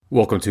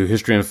Welcome to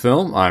History and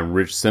Film. I'm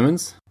Rich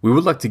Simmons. We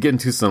would like to get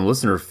into some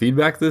listener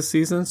feedback this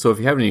season, so if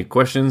you have any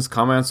questions,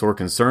 comments, or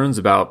concerns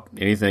about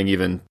anything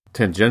even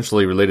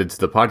tangentially related to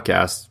the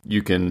podcast,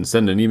 you can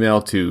send an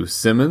email to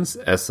Simmons,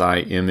 Simmons, at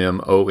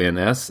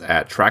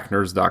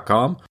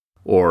tracknerds.com,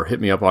 or hit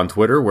me up on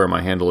Twitter where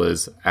my handle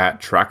is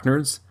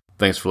 @tracknerds.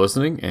 Thanks for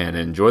listening and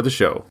enjoy the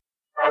show.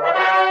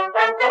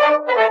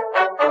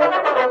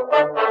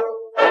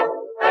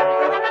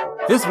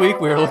 This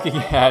week we are looking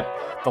at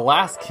The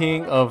Last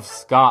King of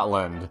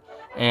Scotland,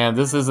 and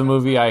this is a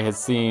movie I had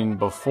seen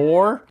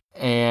before,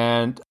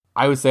 and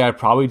I would say I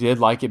probably did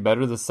like it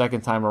better the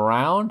second time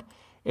around.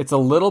 It's a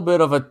little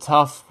bit of a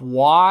tough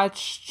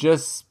watch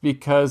just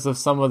because of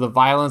some of the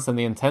violence and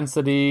the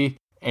intensity,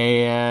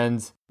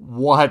 and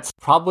what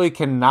probably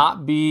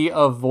cannot be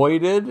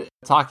avoided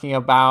talking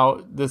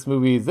about this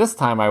movie this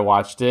time I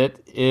watched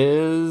it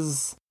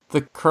is the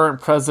current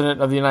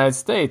president of the United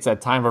States at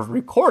time of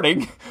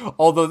recording,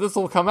 although this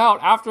will come out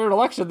after an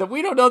election that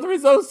we don't know the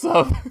results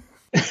of.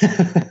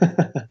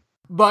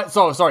 But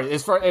so sorry,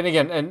 and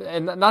again,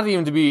 and not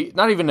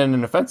even in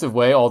an offensive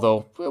way,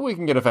 although we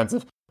can get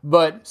offensive.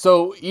 But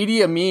so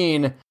Idi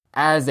Amin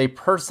as a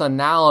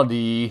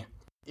personality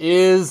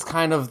is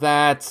kind of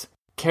that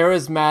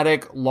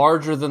charismatic,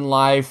 larger than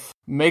life,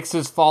 makes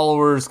his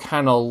followers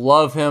kind of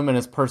love him and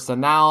his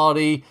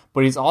personality,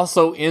 but he's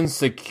also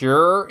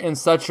insecure in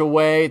such a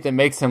way that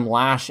makes him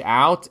lash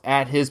out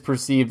at his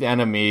perceived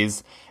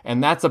enemies.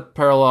 And that's a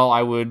parallel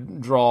I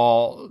would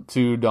draw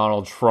to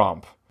Donald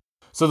Trump.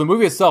 So the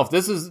movie itself,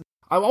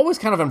 I'm always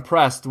kind of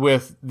impressed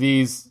with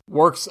these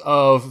works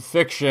of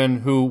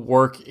fiction who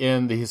work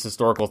in these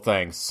historical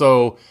things.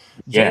 So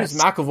James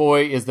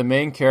McAvoy is the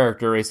main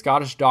character, a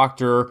Scottish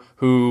doctor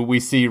who we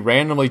see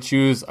randomly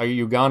choose a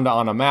Uganda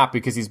on a map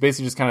because he's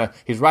basically just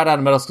he's right out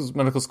of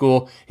medical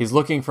school. He's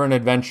looking for an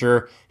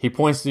adventure. He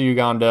points to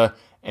Uganda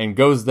and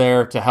goes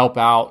there to help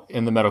out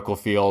in the medical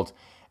field.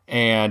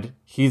 And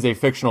he's a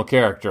fictional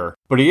character,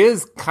 but he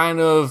is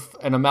kind of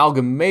an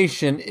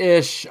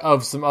amalgamation-ish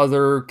of some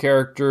other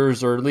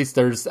characters, or at least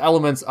there's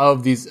elements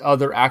of these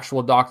other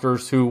actual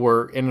doctors who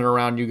were in and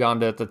around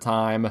Uganda at the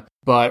time.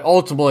 But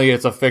ultimately,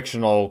 it's a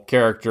fictional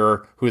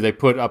character who they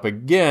put up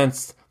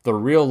against the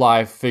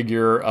real-life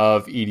figure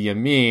of Idi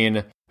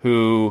Amin,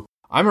 who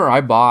I remember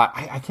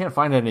I can't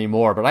find it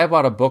anymore, but I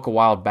bought a book a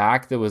while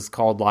back that was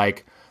called,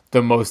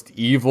 The Most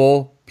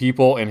Evil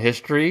People in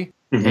History,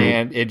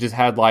 and it just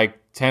had,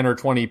 10 or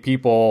 20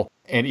 people,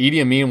 and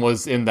Idi Amin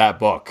was in that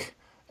book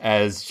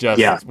as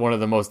just one of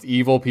the most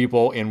evil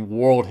people in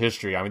world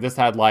history. I mean, this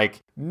had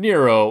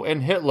Nero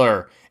and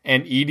Hitler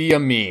and Idi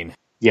Amin.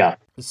 Yeah.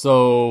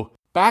 So,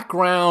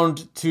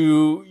 background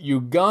to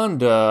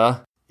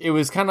Uganda, it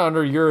was kind of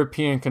under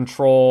European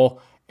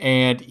control,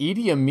 and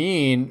Idi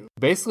Amin,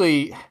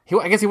 basically,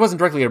 I guess he wasn't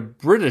directly a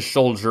British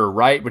soldier,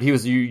 right? But he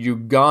was a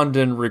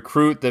Ugandan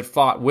recruit that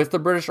fought with the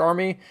British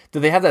Army. Did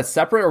they have that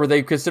separate, or were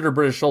they considered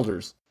British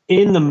soldiers?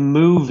 In the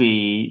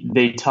movie,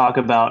 they talk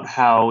about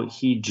how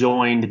he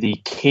joined the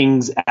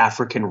King's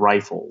African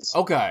Rifles.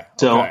 Okay.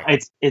 So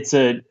it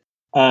says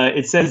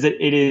that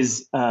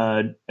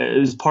it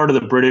was part of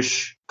the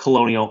British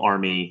colonial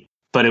army,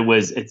 but it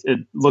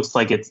looks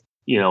like it's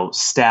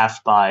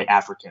staffed by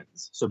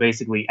Africans. So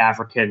basically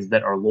Africans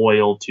that are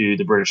loyal to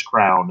the British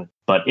Crown,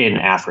 but in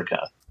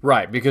Africa.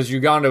 Right, because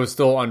Uganda was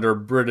still under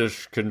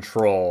British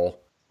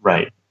control.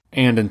 Right.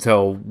 And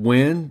until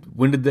when?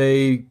 When did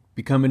they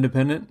become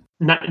independent?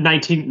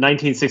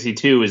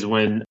 1962 is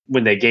when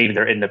they gained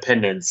their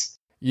independence.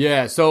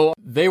 Yeah, so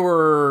they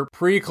were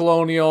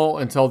pre-colonial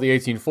until the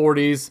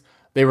 1840s.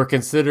 They were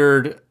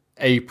considered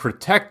a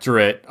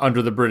protectorate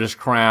under the British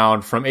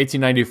Crown from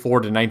 1894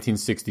 to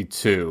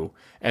 1962.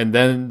 And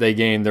then they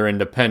gained their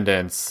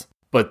independence.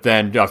 But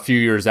then a few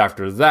years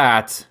after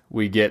that,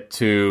 we get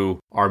to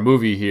our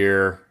movie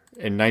here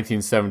in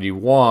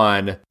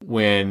 1971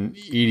 when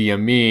Idi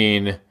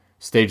Amin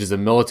stages a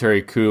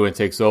military coup and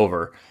takes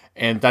over.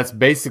 And that's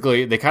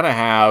basically, they kind of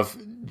have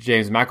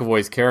James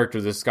McAvoy's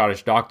character, this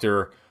Scottish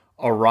doctor,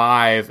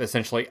 arrive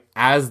essentially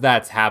as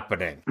that's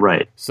happening.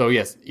 Right. So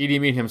yes, Idi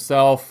Amin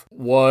himself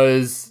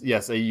was, a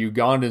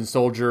Ugandan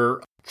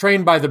soldier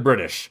trained by the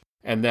British.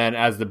 And then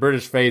as the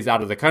British phase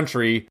out of the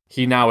country,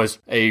 he now is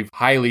a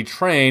highly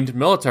trained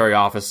military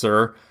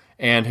officer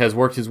and has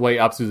worked his way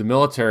up through the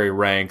military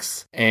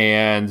ranks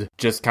and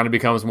just kind of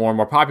becomes more and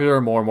more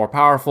popular, more and more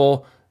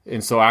powerful.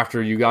 And so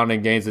after Uganda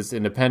gains its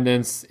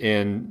independence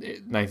in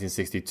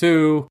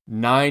 1962,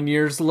 9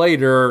 years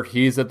later,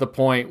 he's at the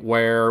point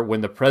where when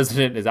the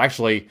president is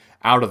actually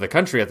out of the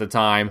country at the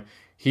time,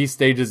 he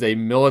stages a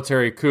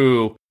military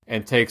coup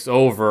and takes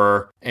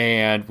over.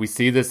 And we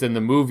see this in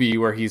the movie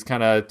where he's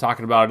kind of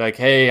talking about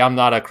hey, I'm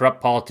not a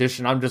corrupt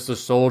politician. I'm just a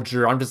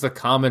soldier. I'm just a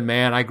common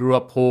man. I grew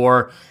up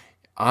poor.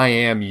 I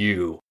am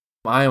you.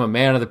 I am a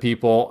man of the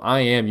people. I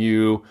am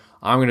you.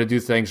 I'm going to do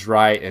things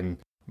right and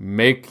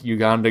make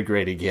Uganda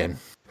great again.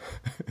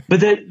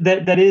 But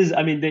that is,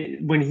 I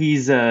mean, when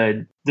he's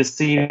the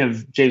scene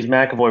of James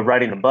McAvoy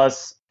riding the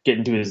bus,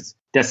 getting to his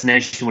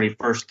destination when he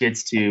first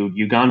gets to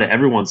Uganda,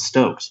 everyone's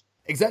stoked.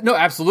 No,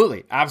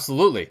 absolutely,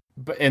 absolutely.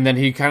 But and then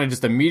he kind of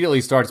just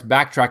immediately starts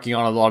backtracking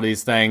on a lot of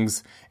these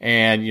things,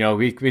 and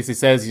he basically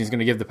says he's going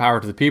to give the power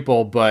to the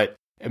people, but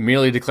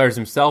immediately declares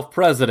himself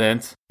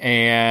president,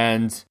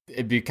 and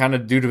it be kind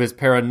of due to his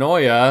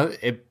paranoia,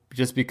 it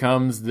just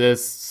becomes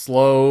this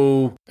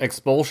slow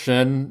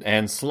expulsion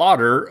and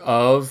slaughter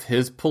of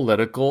his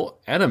political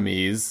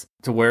enemies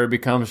to where it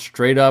becomes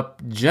straight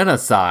up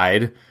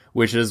genocide,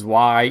 which is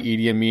why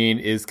Idi Amin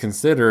is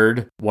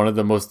considered one of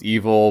the most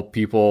evil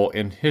people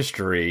in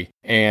history.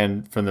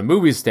 And from the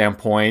movie's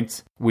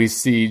standpoint, we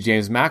see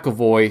James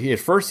McAvoy. At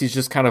first, he's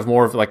just kind of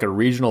more of like a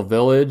regional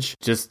village,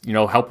 just,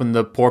 helping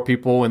the poor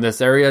people in this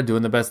area,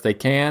 doing the best they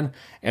can.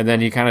 And then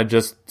he kind of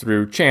just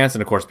through chance,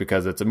 and of course,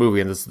 because it's a movie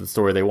and this is the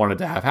story they wanted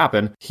to have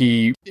happen,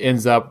 he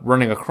ends up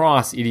running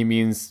across Idi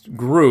Amin's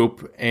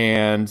group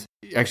and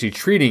actually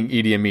treating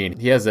Idi Amin.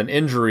 He has an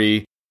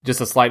injury,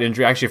 just a slight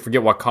injury. I actually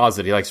forget what caused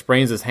it. He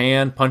sprains his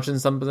hand, punching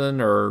something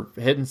or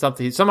hitting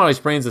something. Somehow he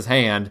sprains his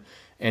hand,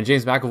 and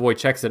James McAvoy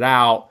checks it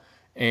out,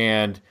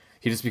 and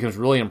he just becomes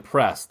really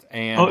impressed.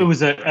 And it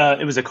was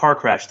a car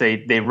crash.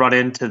 They run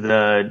into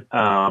the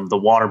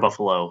water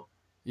buffalo.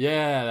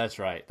 Yeah, that's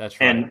right.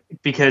 And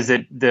because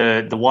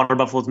the water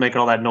buffalo's making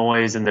all that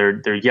noise, and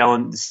they're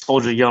yelling, the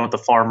soldiers yelling at the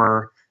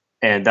farmer,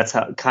 and that's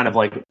how kind of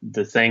like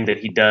the thing that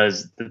he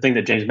does. The thing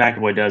that James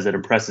McAvoy does that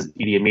impresses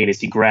Idi Amin is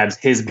he grabs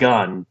his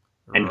gun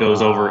and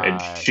goes over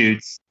and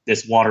shoots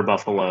this water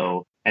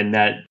buffalo. And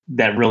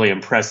that really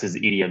impresses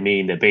Idi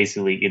Amin, that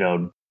basically,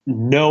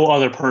 no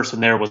other person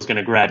there was going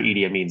to grab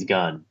Idi Amin's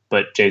gun.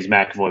 But James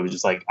McAvoy was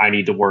just like, I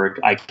need to work.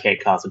 I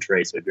can't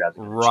concentrate. So he grabbed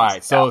it.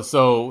 Right. So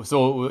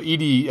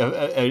Idi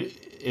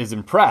is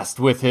impressed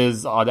with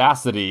his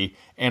audacity,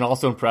 and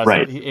also impressed.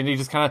 Right. And he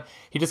just kind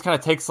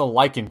of takes a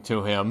liking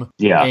to him.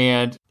 Yeah.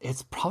 And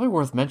it's probably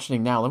worth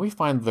mentioning now. Let me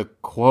find the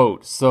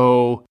quote.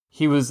 So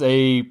he was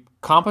a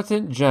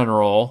competent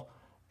general,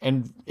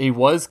 and he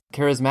was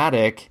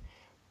charismatic,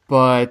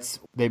 but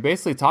they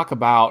basically talk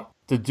about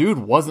the dude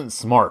wasn't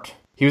smart.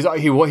 He was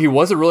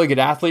a really good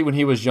athlete when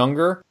he was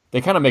younger.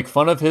 They kind of make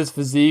fun of his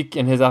physique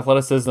and his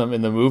athleticism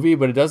in the movie,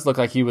 but it does look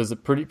like he was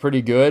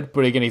pretty good.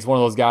 But again, he's one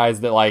of those guys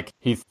that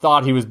he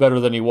thought he was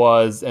better than he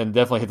was, and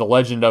definitely the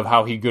legend of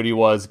how good he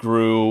was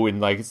grew,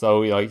 and he's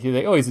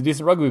a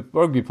decent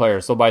rugby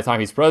player. So by the time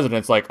he's president,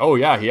 it's like, oh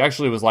yeah, he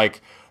actually was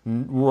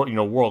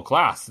world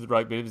class,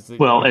 right?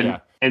 Well,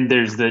 and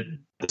there's the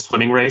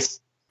swimming race.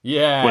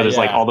 Yeah, where there's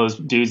all those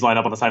dudes lined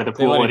up on the side of the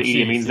pool, and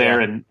Idi Amin's there,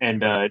 and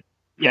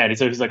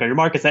so he's like, "On your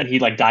mark," and he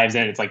dives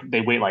in. It's like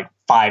they wait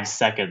 5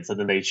 seconds, and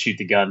then they shoot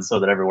the gun so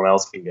that everyone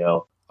else can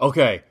go.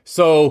 Okay,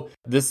 so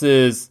this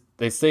is,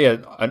 they say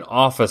an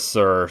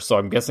officer, so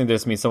I'm guessing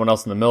this means someone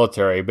else in the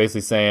military,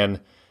 basically saying,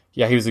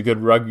 yeah, he was a good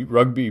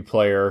rugby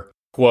player,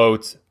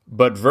 quote,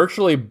 but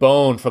virtually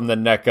boned from the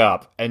neck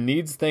up and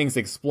needs things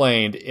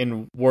explained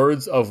in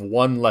words of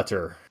one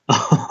letter.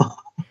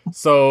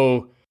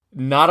 So,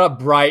 not a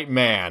bright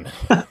man.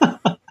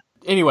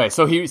 Anyway,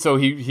 so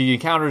he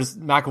encounters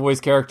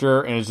McAvoy's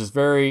character and is just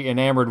very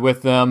enamored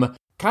with them,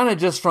 kind of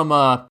just from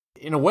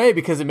in a way,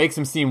 because it makes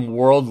him seem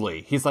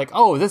worldly. He's like,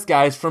 oh, this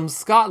guy's from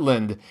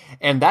Scotland,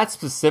 and that's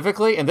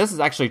specifically, and this is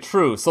actually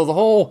true. So the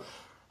whole,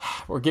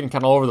 we're getting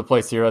kind of all over the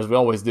place here, as we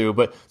always do,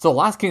 but so the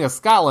last king of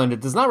Scotland,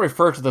 it does not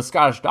refer to the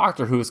Scottish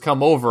doctor who has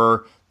come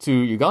over to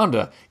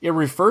Uganda. It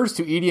refers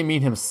to Idi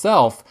Amin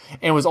himself,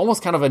 and was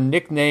almost kind of a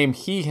nickname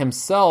he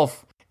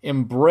himself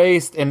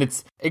embraced, and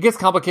it gets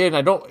complicated, and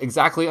I don't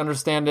exactly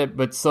understand it,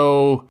 but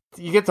so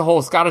you get the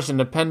whole Scottish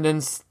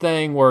independence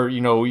thing where,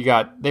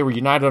 they were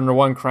united under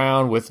one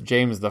crown with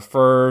James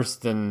I,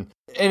 and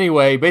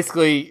anyway,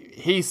 basically,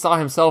 he saw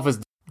himself as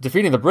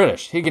defeating the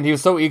British. He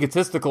was so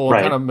egotistical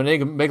and kind of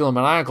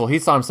megalomaniacal, he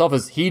saw himself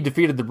as he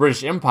defeated the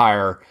British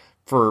Empire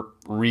for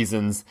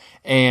reasons,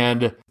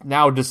 and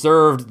now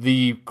deserved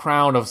the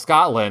crown of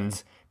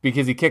Scotland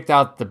because he kicked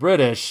out the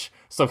British.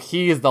 So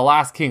he is the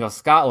last king of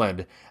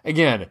Scotland.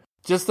 Again,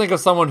 just think of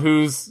someone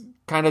who's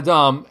kind of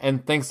dumb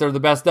and thinks they're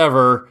the best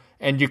ever,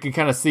 and you can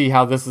kind of see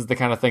how this is the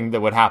kind of thing that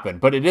would happen.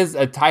 But it is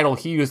a title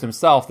he used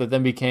himself that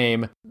then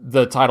became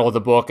the title of the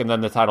book and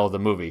then the title of the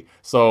movie.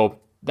 So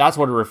that's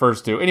what it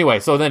refers to. Anyway,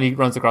 so then he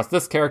runs across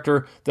this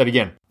character that,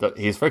 again,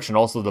 he's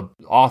fictional, so the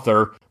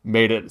author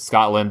made it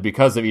Scotland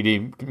because of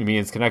Idi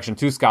Amin's connection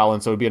to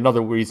Scotland, so it would be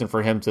another reason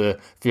for him to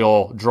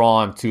feel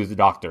drawn to the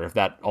doctor, if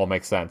that all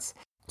makes sense.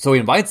 So he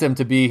invites him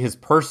to be his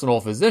personal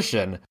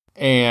physician,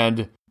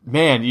 and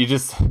man,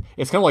 it's kind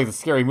of like the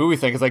scary movie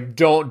thing. It's like,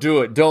 don't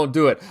do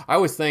it. I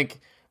always think,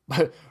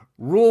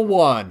 rule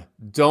 1,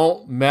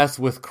 don't mess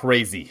with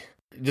crazy.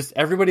 Just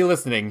everybody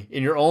listening,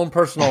 in your own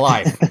personal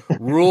life,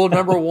 rule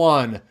number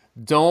 1,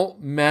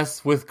 don't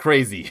mess with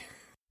crazy.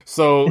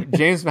 So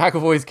James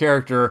McAvoy's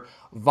character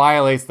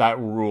violates that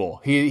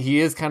rule. He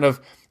is kind of,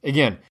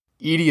 again,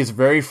 Idi is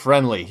very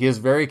friendly. He is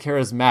very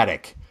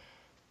charismatic.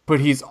 But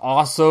he's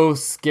also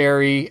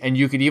scary, and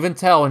you could even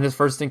tell in his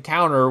first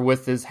encounter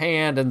with his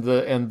hand and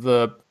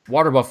the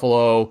water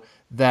buffalo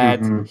that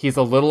he's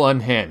a little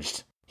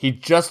unhinged. He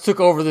just took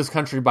over this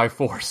country by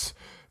force.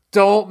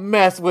 Don't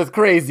mess with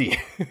crazy.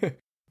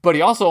 but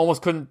he also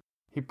almost couldn't.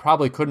 He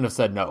probably couldn't have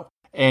said no.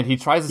 And he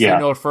tries to say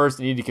no at first,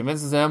 and Edie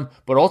convinces him.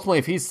 But ultimately,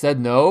 if he said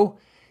no,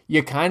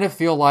 you kind of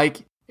feel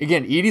like,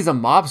 again, Edie's a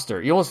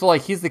mobster. You almost feel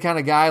like he's the kind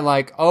of guy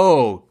like,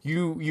 oh,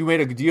 you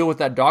made a deal with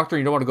that doctor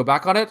and you don't want to go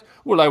back on it?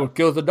 Well, I would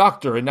kill the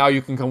doctor, and now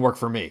you can come work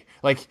for me.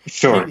 Like,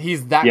 sure.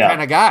 He's that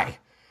kind of guy.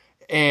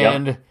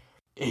 And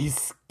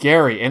he's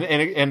scary.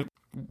 And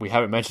we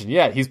haven't mentioned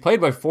yet, he's played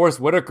by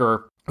Forrest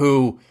Whitaker,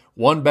 who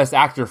won Best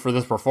Actor for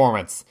this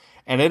performance.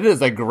 And it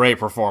is a great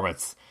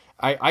performance.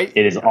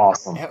 It is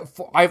awesome.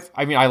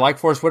 I like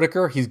Forrest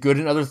Whitaker. He's good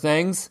in other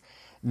things.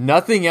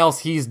 Nothing else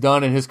he's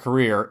done in his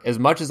career, as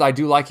much as I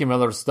do like him in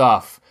other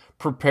stuff,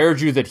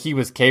 prepared you that he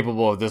was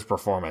capable of this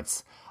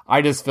performance.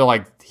 I just feel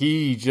like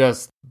he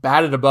just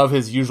batted above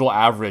his usual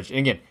average. And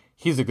again,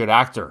 he's a good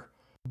actor.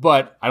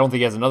 But I don't think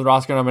he has another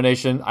Oscar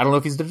nomination. I don't know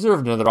if he's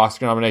deserved another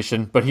Oscar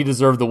nomination, but he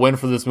deserved the win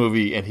for this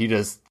movie, and he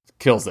just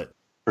kills it.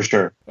 For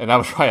sure. And that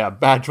was probably a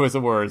bad choice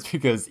of words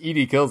because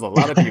Edie kills a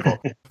lot of people.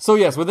 So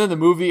yes, within the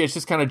movie, it's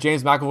just kind of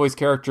James McAvoy's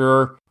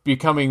character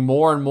becoming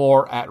more and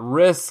more at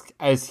risk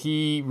as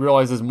he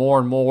realizes more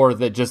and more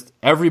that just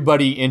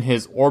everybody in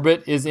his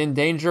orbit is in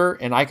danger,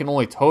 and I can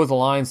only toe the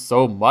line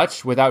so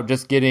much without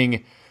just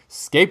getting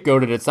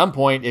scapegoated at some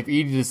point if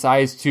Edie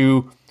decides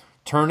to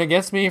turn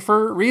against me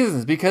for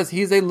reasons, because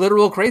he's a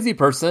literal crazy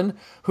person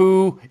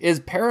who is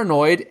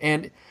paranoid.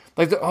 And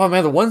like,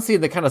 the one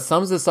scene that kind of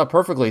sums this up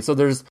perfectly. So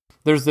there's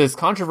this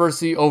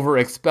controversy over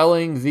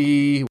expelling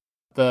the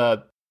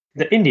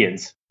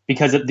Indians,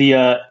 because of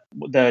the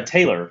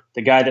tailor,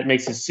 the guy that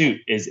makes his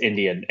suit, is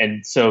Indian,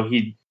 and so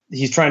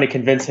he's trying to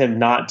convince him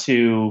not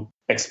to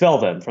expel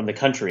them from the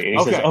country. And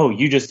he says, "Oh,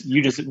 you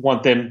just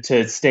want them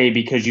to stay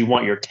because you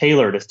want your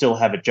tailor to still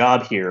have a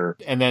job here."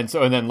 And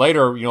then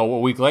later, a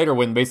week later,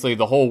 when basically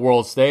the whole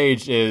world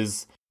stage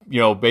is,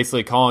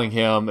 basically calling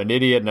him an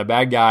idiot and a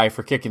bad guy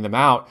for kicking them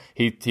out,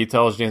 he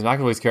tells James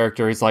McAvoy's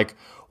character, he's like,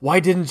 "Why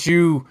didn't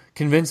you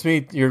convince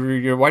me?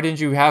 Why didn't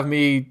you have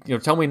me,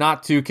 tell me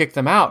not to kick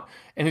them out?"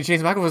 And then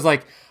James McAvoy's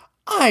like,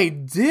 "I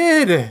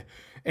did."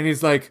 And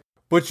he's like,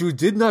 "But you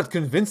did not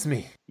convince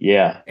me."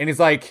 Yeah. And he's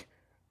like,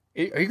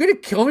 "Are you going to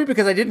kill me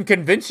because I didn't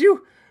convince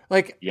you?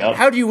 Like,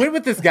 How do you win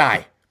with this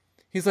guy?"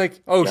 He's like,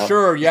 "Oh,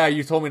 sure, yeah,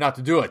 you told me not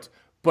to do it,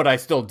 but I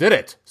still did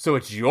it, so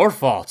it's your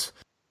fault."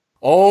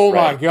 Oh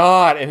my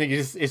God! And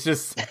he's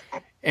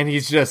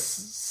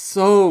just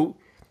so.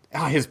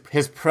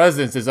 His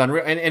presence is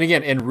unreal. And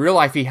again, in real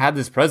life, he had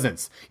this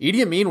presence.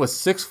 Idi Amin was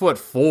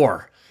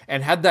 6'4"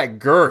 and had that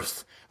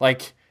girth.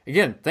 Like,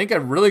 again, think a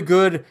really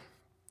good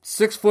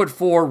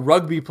 6'4"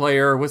 rugby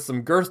player with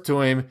some girth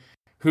to him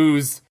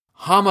who's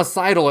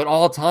homicidal at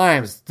all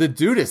times. The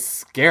dude is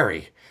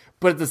scary.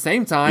 But at the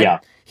same time,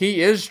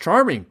 he is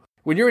charming.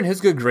 When you're in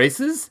his good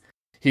graces,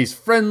 he's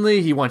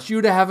friendly. He wants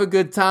you to have a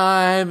good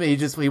time. He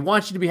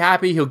wants you to be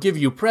happy. He'll give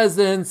you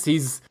presents.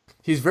 He's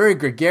very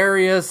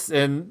gregarious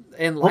and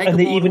likable. And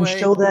they even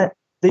show that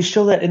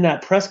in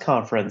that press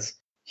conference.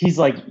 He's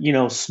like,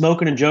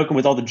 smoking and joking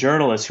with all the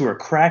journalists who are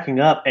cracking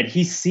up. And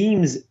he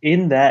seems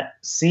in that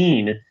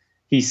scene,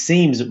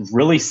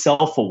 really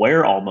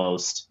self-aware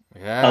almost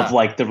of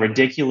like the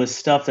ridiculous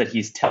stuff that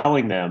he's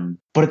telling them.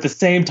 But at the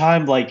same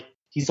time, like,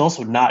 he's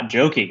also not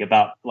joking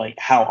about like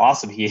how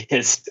awesome he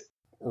is.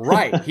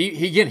 Right.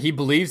 He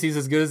believes he's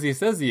as good as he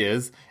says he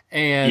is.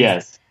 And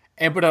yes.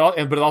 But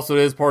it also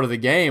is part of the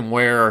game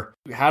where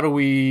how do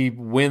we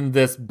win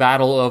this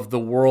battle of the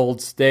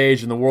world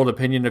stage and the world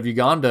opinion of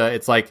Uganda?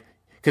 It's like,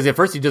 because at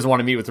first he doesn't want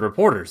to meet with the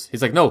reporters.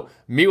 He's like, no,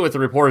 meet with the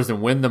reporters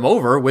and win them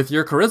over with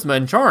your charisma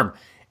and charm.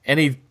 And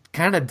he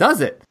kind of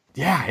does it.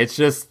 Yeah, it's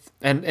just,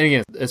 and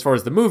again, as far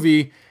as the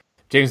movie,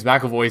 James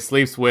McAvoy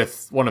sleeps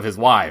with one of his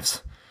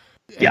wives.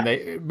 And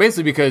they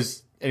basically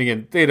because, and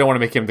again, they don't want to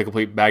make him the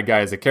complete bad guy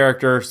as a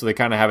character. So they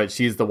kind of have it,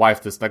 she's the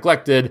wife that's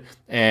neglected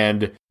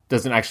and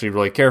doesn't actually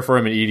really care for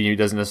him, and Edie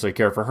doesn't necessarily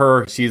care for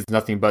her. She's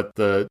nothing but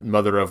the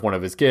mother of one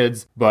of his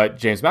kids. But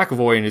James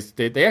McAvoy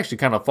and they actually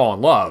kind of fall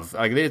in love.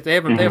 Like they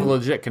have a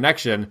legit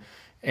connection,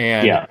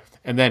 and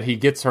then he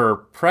gets her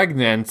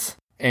pregnant,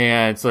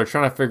 and so they're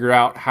trying to figure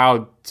out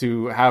how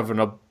to have an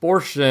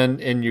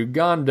abortion in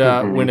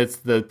Uganda when it's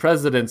the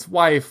president's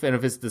wife, and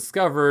if it's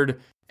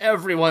discovered,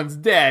 everyone's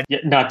dead. Yeah,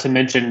 not to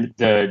mention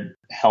the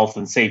health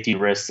and safety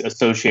risks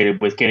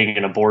associated with getting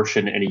an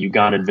abortion in a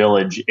Ugandan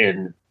village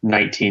in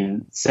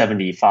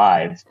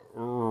 1975.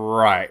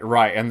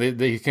 Right. And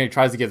he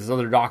tries to get this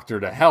other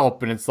doctor to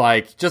help, and it's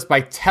like, just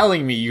by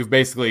telling me, you've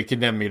basically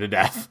condemned me to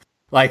death.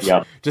 Like,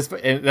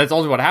 and that's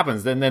only what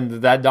happens. And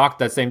then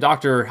that same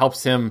doctor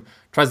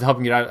tries to help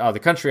him get out of the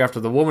country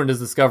after the woman is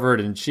discovered,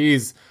 and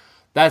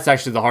that's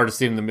actually the hardest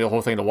scene in the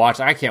whole thing to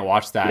watch. I can't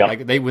watch that.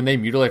 Like when they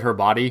mutilate her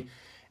body.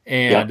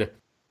 And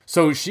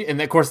so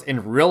and of course,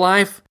 in real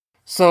life,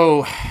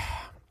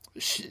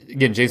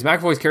 again, James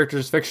McAvoy's character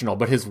is fictional,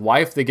 but his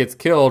wife that gets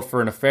killed for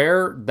an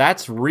affair,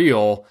 that's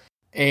real.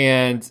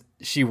 And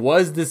she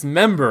was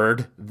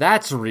dismembered,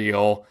 that's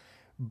real.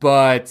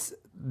 But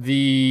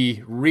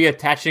the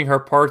reattaching her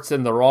parts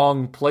in the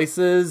wrong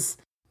places,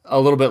 a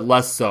little bit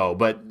less so,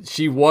 but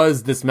she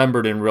was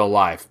dismembered in real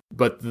life.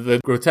 But the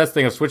grotesque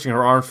thing of switching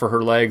her arms for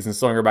her legs and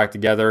sewing her back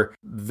together,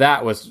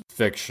 that was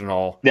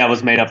fictional. That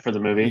was made up for the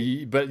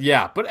movie. But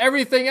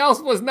everything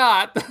else was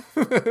not.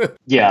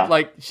 Yeah.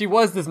 Like, she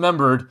was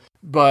dismembered,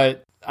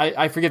 but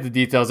I forget the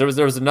details. There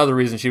was another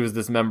reason she was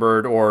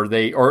dismembered,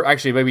 or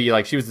actually maybe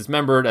like she was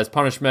dismembered as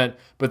punishment,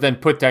 but then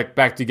put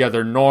back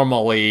together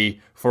normally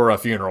for a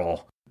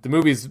funeral. The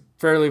movie's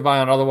fairly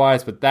violent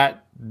otherwise, but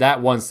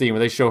that one scene where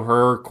they show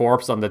her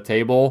corpse on the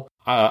table,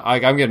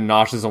 I'm getting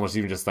nauseous almost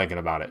even just thinking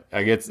about it.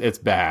 Like, it's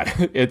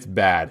bad. It's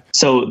bad.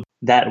 So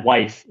that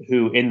wife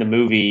who in the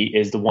movie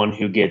is the one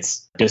who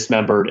gets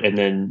dismembered and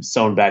then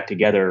sewn back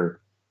together,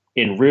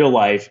 in real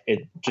life,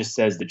 it just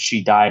says that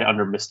she died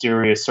under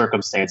mysterious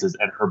circumstances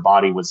and her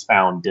body was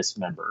found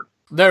dismembered.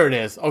 There it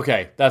is.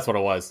 Okay, that's what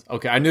it was.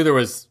 Okay, I knew there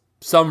was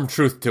some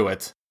truth to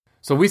it.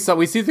 So we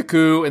see the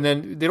coup, and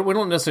then we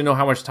don't necessarily know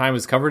how much time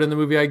is covered in the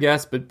movie, I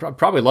guess, but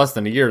probably less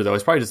than a year, though.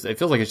 It feels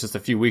like it's just a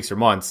few weeks or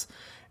months.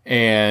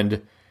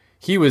 And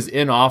he was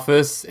in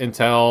office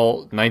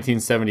until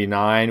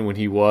 1979 when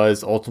he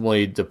was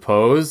ultimately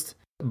deposed.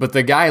 But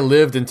the guy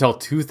lived until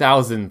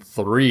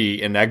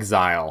 2003 in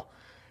exile,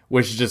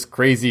 which is just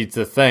crazy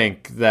to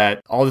think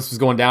that all this was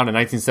going down in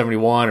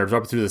 1971 or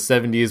up through the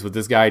 70s with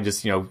this guy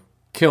just,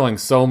 killing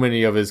so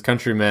many of his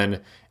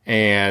countrymen.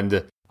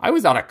 And I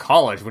was out of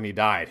college when he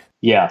died.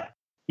 Yeah.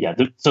 Yeah.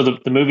 So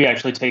the movie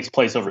actually takes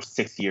place over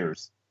 6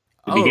 years.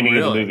 The beginning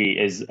of the movie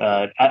is,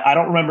 I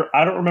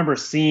don't remember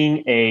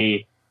seeing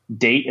a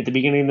date at the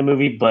beginning of the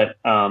movie, but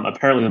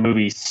apparently the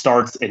movie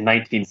starts in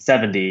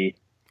 1970.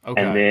 Okay.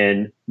 And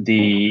then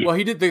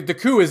he did the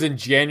coup is in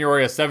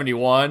January of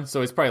 71,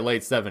 so it's probably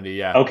late 70.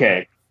 Yeah.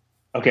 Okay.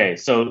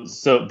 So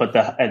but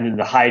then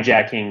the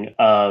hijacking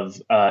of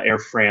Air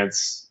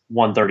France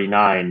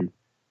 139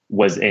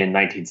 was in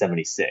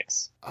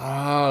 1976.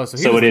 Oh,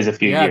 so it is a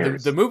few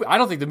years. The movie. I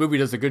don't think the movie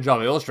does a good job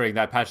of illustrating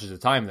that passage of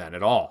time then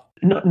at all.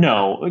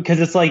 No, because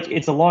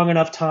it's a long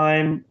enough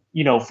time,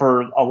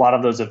 for a lot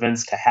of those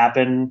events to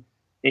happen.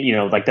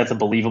 Like that's a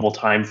believable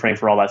time frame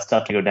for all that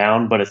stuff to go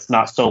down, but it's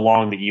not so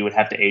long that you would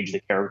have to age the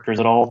characters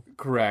at all.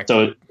 Correct.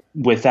 So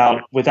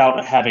without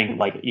having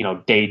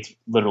dates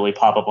literally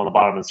pop up on the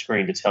bottom of the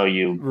screen to tell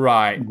you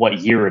what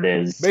year it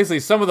is. Basically,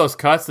 some of those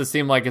cuts that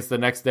seem like it's the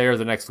next day or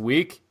the next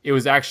week, it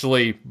was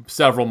actually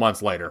several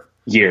months later.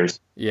 Years.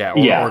 Yeah,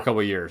 or a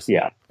couple of years.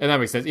 Yeah. And that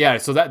makes sense. Yeah,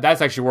 so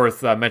that's actually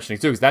worth mentioning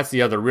too, because that's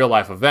the other real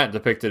life event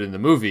depicted in the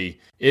movie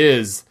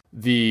is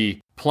the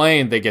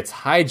plane that gets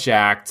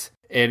hijacked.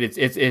 And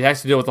it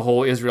has to deal with the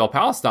whole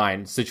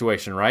Israel-Palestine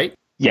situation, right?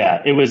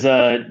 Yeah, it was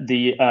the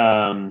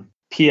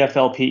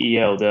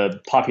PFLPEO, the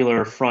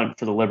Popular Front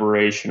for the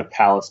Liberation of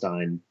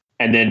Palestine.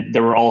 And then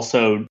there were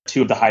also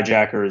two of the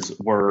hijackers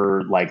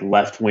were like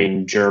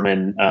left-wing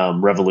German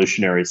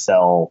revolutionary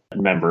cell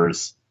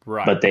members.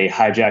 Right. But they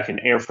hijacked an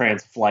Air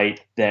France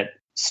flight that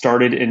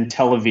started in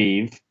Tel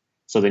Aviv.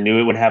 So they knew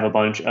it would have a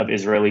bunch of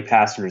Israeli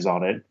passengers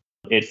on it.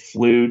 It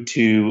flew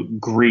to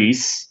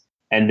Greece.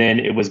 And then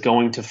it was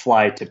going to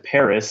fly to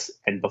Paris.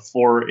 And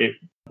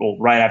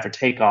right after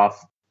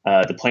takeoff,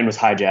 the plane was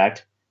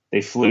hijacked. They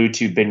flew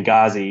to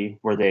Benghazi,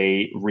 where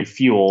they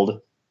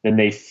refueled. Then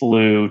they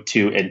flew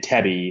to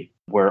Entebbe,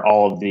 where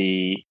all of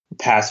the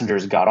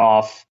passengers got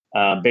off.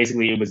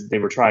 Basically, they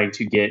were trying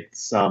to get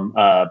some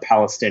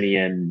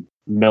Palestinian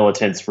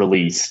militants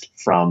released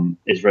from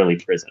Israeli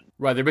prison.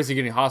 Right, they're basically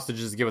getting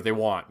hostages to get what they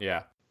want.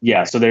 Yeah.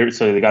 Yeah. So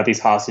they got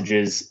these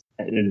hostages,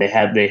 and they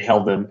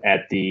held them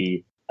at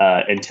the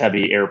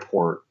Entebbe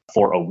airport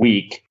for a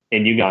week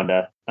in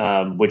Uganda,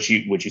 which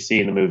you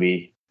see in the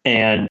movie.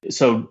 And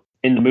so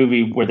in the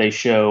movie where they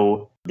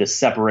show the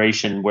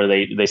separation, where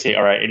they say,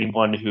 all right,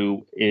 anyone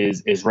who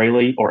is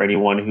Israeli or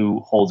anyone who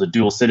holds a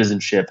dual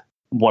citizenship,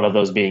 one of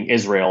those being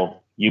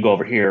Israel, you go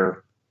over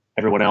here.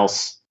 Everyone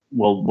else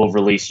will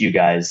release you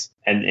guys.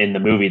 And in the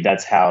movie,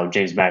 that's how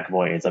James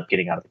McAvoy ends up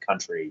getting out of the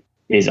country.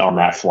 Is on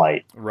that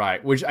flight,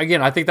 right? Which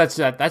again, I think that's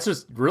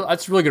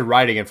really good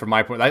writing, and from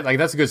my point, like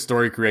that's a good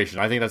story creation.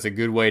 I think that's a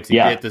good way to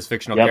get this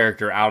fictional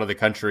character out of the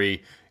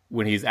country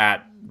when he's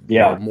at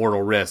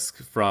mortal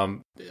risk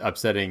from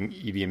upsetting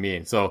Idi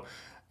Amin. So,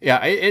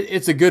 yeah,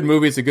 it's a good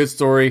movie. It's a good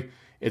story.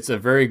 It's a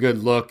very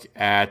good look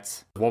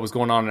at what was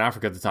going on in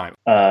Africa at the time.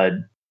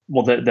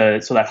 Well,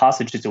 so that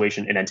hostage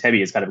situation in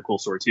Entebbe is kind of a cool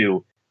story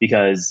too,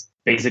 because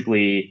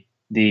basically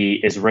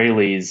the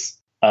Israelis.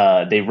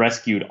 They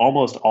rescued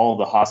almost all of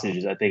the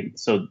hostages, I think.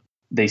 So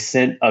they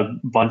sent a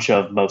bunch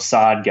of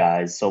Mossad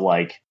guys, so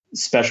like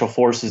special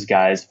forces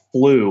guys,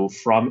 flew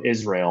from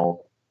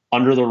Israel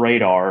under the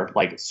radar,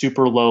 like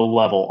super low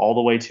level, all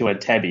the way to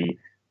Entebbe,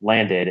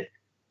 landed.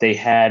 They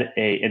had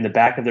in the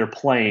back of their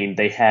plane,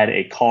 they had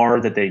a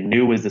car that they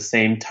knew was the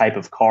same type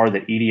of car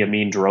that Idi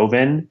Amin drove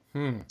in.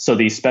 So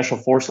these special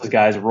forces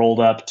guys rolled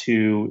up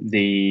to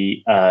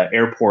the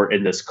airport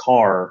in this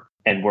car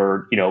and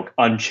were,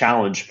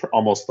 unchallenged for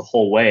almost the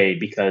whole way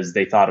because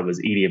they thought it was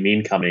Idi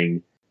Amin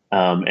coming.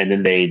 And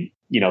then they,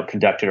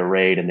 conducted a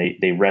raid and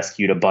they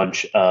rescued a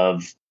bunch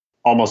of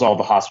almost all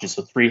the hostages.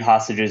 So 3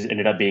 hostages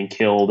ended up being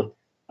killed.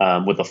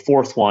 with the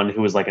fourth one,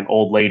 who was like an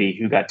old lady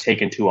who got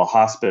taken to a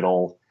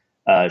hospital.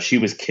 She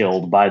was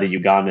killed by the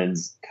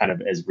Ugandans kind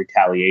of as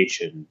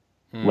retaliation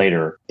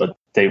later, but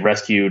they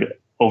rescued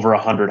over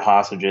 100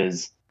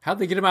 hostages. How'd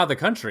they get them out of the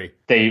country?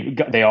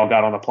 They all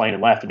got on a plane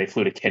and left, and they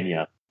flew to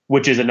Kenya,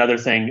 which is another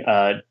thing.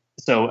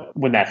 So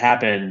when that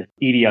happened,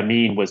 Idi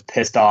Amin was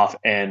pissed off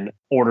and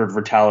ordered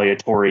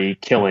retaliatory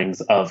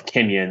killings of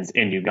Kenyans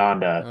in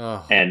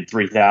Uganda, and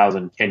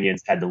 3,000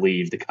 Kenyans had to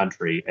leave the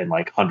country, and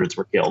like hundreds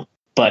were killed.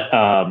 But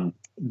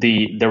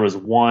there was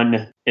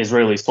one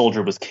Israeli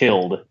soldier was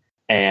killed,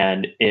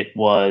 and it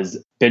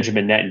was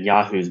Benjamin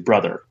Netanyahu's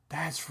brother.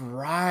 That's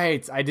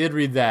right. I did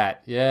read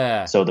that.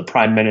 Yeah. So the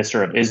prime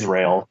minister of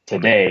Israel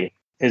today,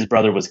 his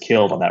brother was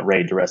killed on that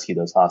raid to rescue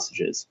those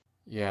hostages.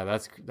 Yeah,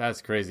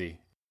 that's crazy.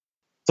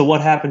 So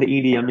what happened to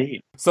Idi Amin?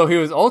 So he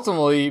was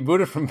ultimately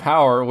booted from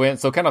power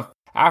so kind of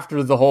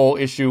after the whole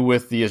issue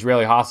with the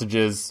Israeli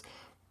hostages,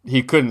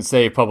 he couldn't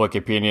say public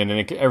opinion,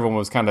 and everyone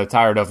was kind of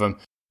tired of him.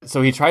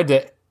 So he tried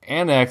to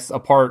annex a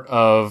part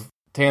of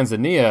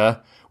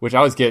Tanzania, which I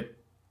always get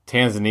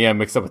Tanzania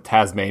mixed up with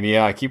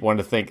Tasmania. I keep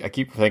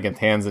thinking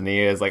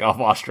Tanzania is like off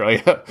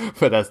Australia,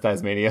 but that's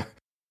Tasmania.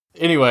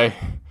 Anyway,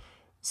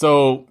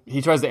 so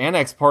he tries to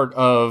annex part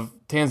of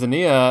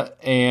Tanzania,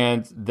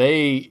 and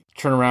they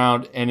turn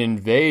around and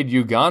invade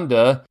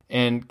Uganda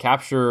and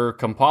capture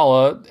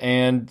Kampala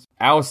and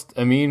oust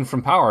Amin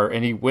from power.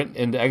 And he went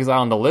into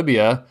exile into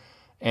Libya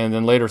and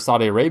then later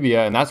Saudi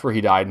Arabia, and that's where he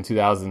died in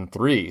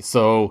 2003.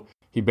 So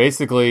he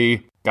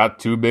basically got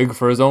too big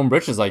for his own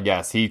britches, I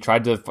guess. He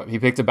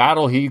picked a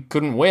battle he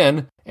couldn't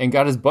win and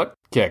got his butt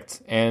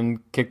kicked and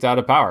kicked out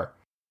of power.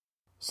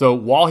 So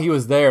while he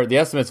was there, the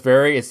estimates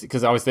vary. It's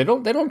because obviously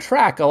they don't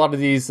track a lot of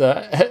these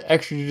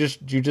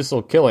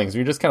extrajudicial killings.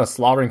 You're just kind of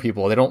slaughtering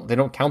people. They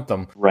don't count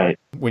them. Right.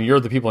 When you're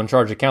the people in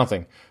charge of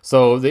counting.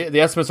 So the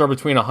estimates are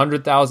between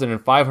 100,000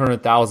 and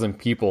 500,000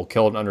 people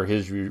killed under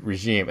his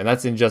regime, and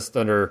that's in just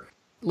under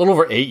a little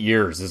over 8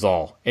 years is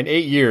all. In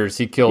 8 years,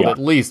 he killed at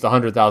least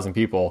 100,000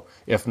 people,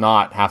 if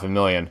not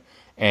 500,000.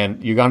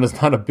 And Uganda's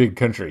not a big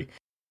country.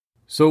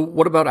 So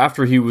what about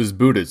after he was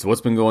booted? So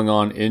what's been going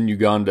on in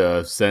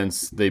Uganda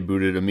since they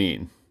booted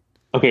Amin?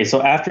 Okay,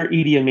 so after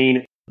Idi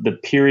Amin, the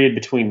period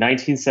between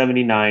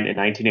 1979 and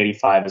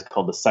 1985 is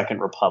called the Second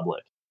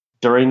Republic.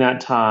 During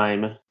that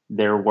time,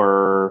 there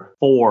were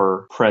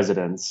 4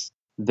 presidents.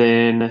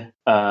 Then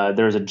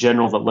there's a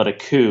general that led a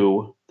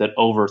coup that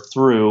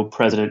overthrew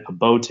President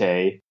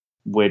Obote,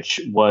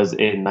 which was so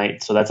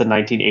that's in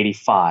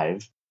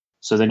 1985.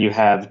 So then you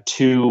have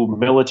 2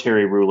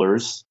 military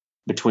rulers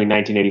between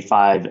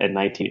 1985 and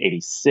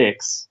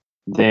 1986.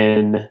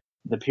 Then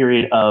the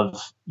period of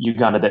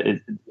Uganda that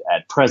is,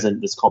 at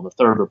present is called the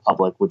Third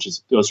Republic, which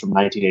goes from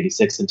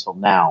 1986 until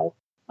now.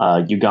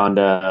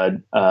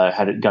 Uganda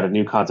got a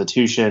new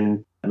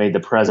constitution, made the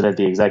president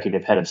the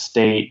executive head of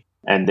state,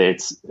 and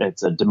it's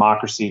a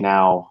democracy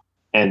now.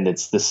 And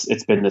it's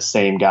been the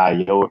same guy,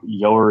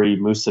 Yoweri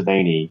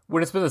Museveni.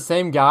 When it's been the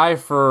same guy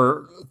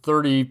for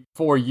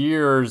 34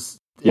 years,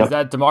 is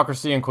that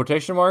democracy in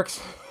quotation marks?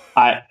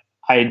 I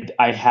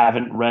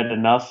haven't read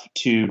enough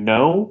to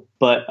know,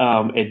 but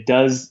it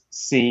does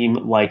seem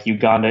like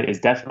Uganda is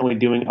definitely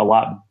doing a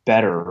lot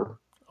better.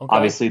 Okay.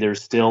 Obviously,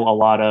 there's still a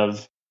lot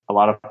of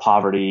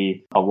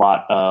poverty, a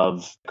lot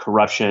of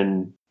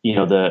corruption.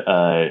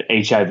 The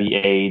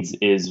HIV/AIDS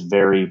is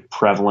very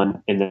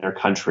prevalent in their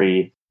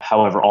country.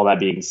 However, all that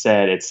being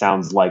said, it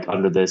sounds like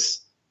under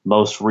this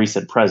most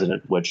recent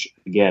president, which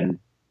again,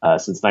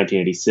 since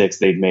 1986,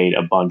 they've made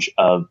a bunch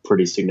of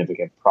pretty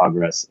significant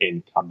progress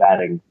in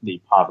combating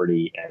the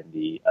poverty and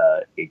the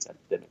AIDS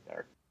epidemic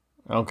there.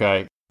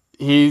 Okay.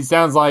 He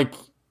sounds like,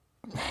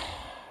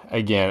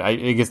 again,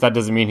 I guess that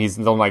doesn't mean he's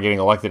still not getting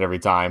elected every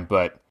time,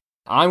 but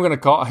I'm going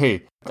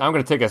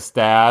to take a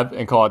stab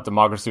and call it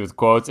democracy with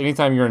quotes.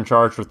 Anytime you're in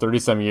charge for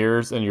 30-some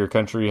years and your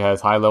country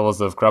has high levels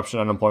of corruption,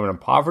 unemployment,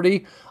 and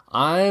poverty,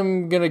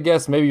 I'm going to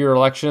guess maybe your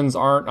elections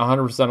aren't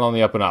 100% on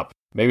the up and up.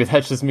 Maybe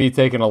that's just me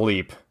taking a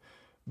leap.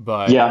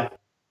 But yeah,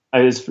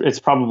 it's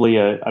probably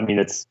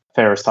it's a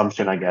fair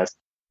assumption, I guess.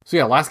 So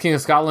yeah, Last King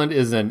of Scotland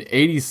is an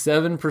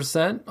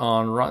 87%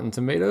 on Rotten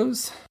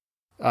Tomatoes.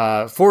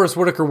 Forrest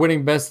Whitaker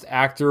winning Best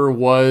Actor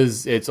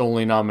was its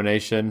only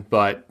nomination,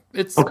 but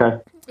it's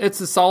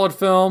a solid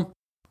film.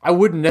 I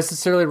wouldn't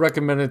necessarily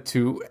recommend it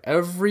to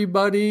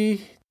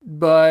everybody,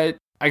 but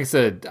like I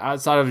said,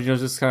 outside of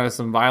just kind of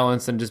some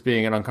violence and just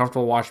being an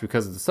uncomfortable watch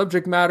because of the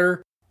subject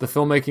matter, the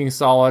filmmaking is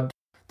solid.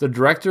 The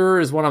director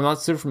is one I'm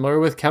not super familiar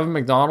with, Kevin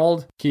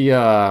MacDonald. He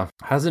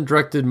hasn't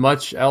directed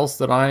much else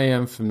that I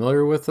am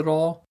familiar with at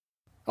all.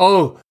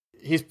 Oh,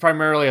 he's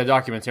primarily a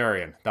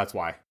documentarian. That's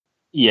why.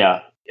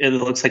 Yeah, it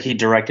looks like he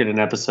directed an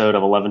episode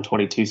of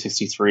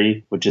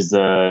 11/22/63, which is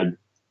the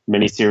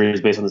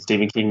miniseries based on the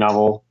Stephen King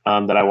novel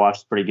that I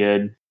watched. Pretty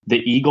good. The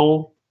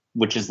Eagle,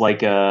 which is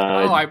like a...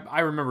 Oh,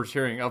 I remember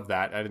hearing of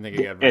that. I didn't think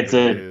it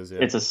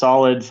had it's a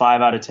solid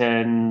 5 out of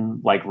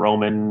 10, like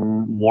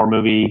Roman war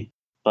movie,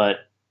 but...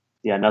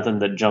 yeah, nothing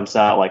that jumps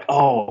out like,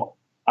 oh,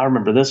 I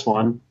remember this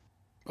one.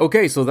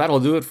 Okay, so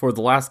that'll do it for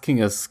The Last King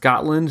of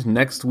Scotland.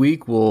 Next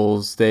week,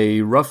 we'll stay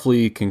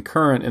roughly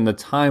concurrent in the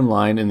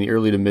timeline in the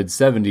early to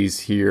mid-70s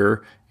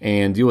here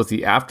and deal with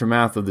the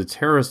aftermath of the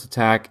terrorist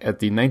attack at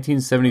the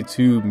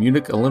 1972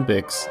 Munich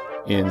Olympics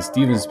in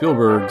Steven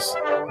Spielberg's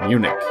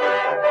Munich.